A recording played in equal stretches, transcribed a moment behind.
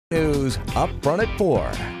News up front at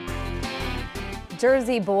 4.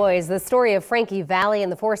 Jersey Boys, the story of Frankie Valli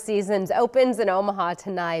and the Four Seasons opens in Omaha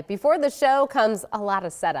tonight. Before the show comes a lot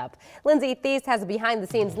of setup. Lindsay Thies has a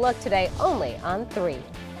behind-the-scenes look today only on 3.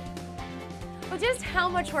 Well, just how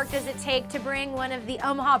much work does it take to bring one of the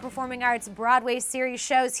Omaha Performing Arts Broadway series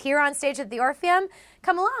shows here on stage at the Orpheum?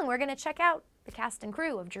 Come along, we're going to check out the cast and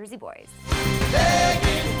crew of Jersey Boys.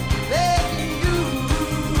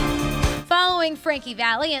 Following Frankie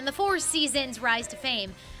Valli and the Four Seasons' rise to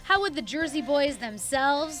fame, how would the Jersey Boys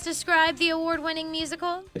themselves describe the award-winning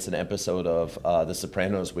musical? It's an episode of The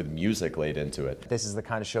Sopranos with music laid into it. This is the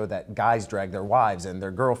kind of show that guys drag their wives and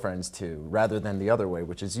their girlfriends to, rather than the other way,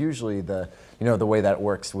 which is usually the way that it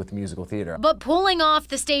works with musical theater. But pulling off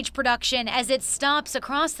the stage production as it stops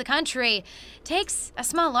across the country takes a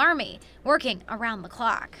small army working around the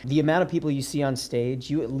clock. The amount of people you see on stage,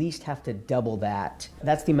 you at least have to double that.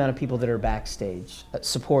 That's the amount of people that are backstage,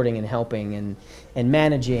 supporting and helping and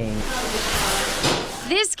managing.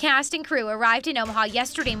 This cast and crew arrived in Omaha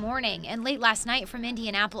yesterday morning and late last night from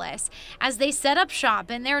Indianapolis. As they set up shop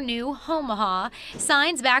in their new Omaha,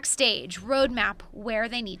 signs backstage roadmap where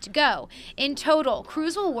they need to go. In total,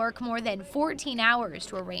 crews will work more than 14 hours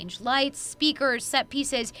to arrange lights, speakers, set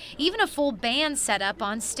pieces, even a full band setup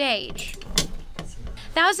on stage.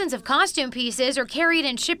 Thousands of costume pieces are carried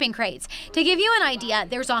in shipping crates. To give you an idea,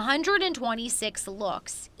 there's 126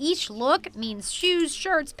 looks. Each look means shoes,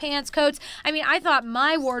 shirts, pants, coats. I mean, I thought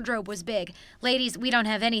my wardrobe was big. Ladies, we don't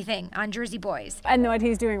have anything on Jersey Boys. And what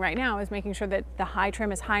he's doing right now is making sure that the high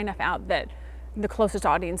trim is high enough out that the closest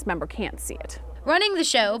audience member can't see it. Running the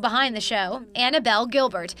show, behind the show, Annabelle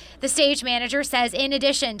Gilbert. The stage manager says in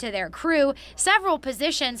addition to their crew, several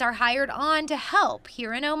positions are hired on to help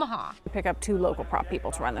here in Omaha. We pick up 2 local prop people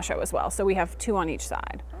to run the show as well, so we have 2 on each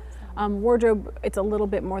side. Wardrobe, it's a little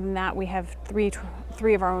bit more than that. We have three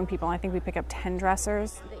of our own people. I think we pick up 10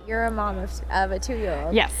 dressers. You're a mom of a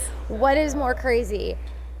 2-year-old. Yes. What is more crazy,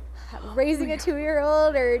 raising a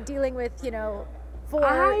 2-year-old or dealing with,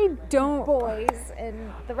 4 boys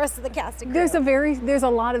and the rest of the cast and crew? There's a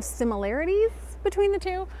lot of similarities between the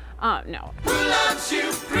two. No. Who loves you,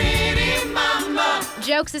 pretty mama?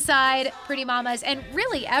 Jokes aside, pretty mamas, and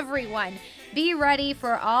really everyone, be ready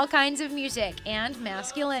for all kinds of music and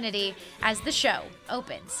masculinity as the show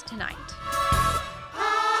opens tonight.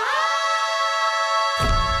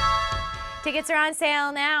 Tickets are on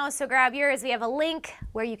sale now, so grab yours. We have a link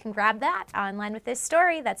where you can grab that online with this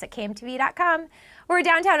story. That's at KMTV.com. We're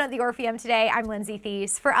downtown at the Orpheum today. I'm Lindsay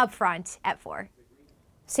Thies for Upfront at 4.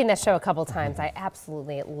 Seen that show a couple times. I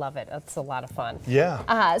absolutely love it. It's a lot of fun.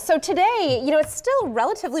 Yeah. So today, it's still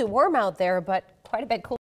relatively warm out there, but quite a bit cooler.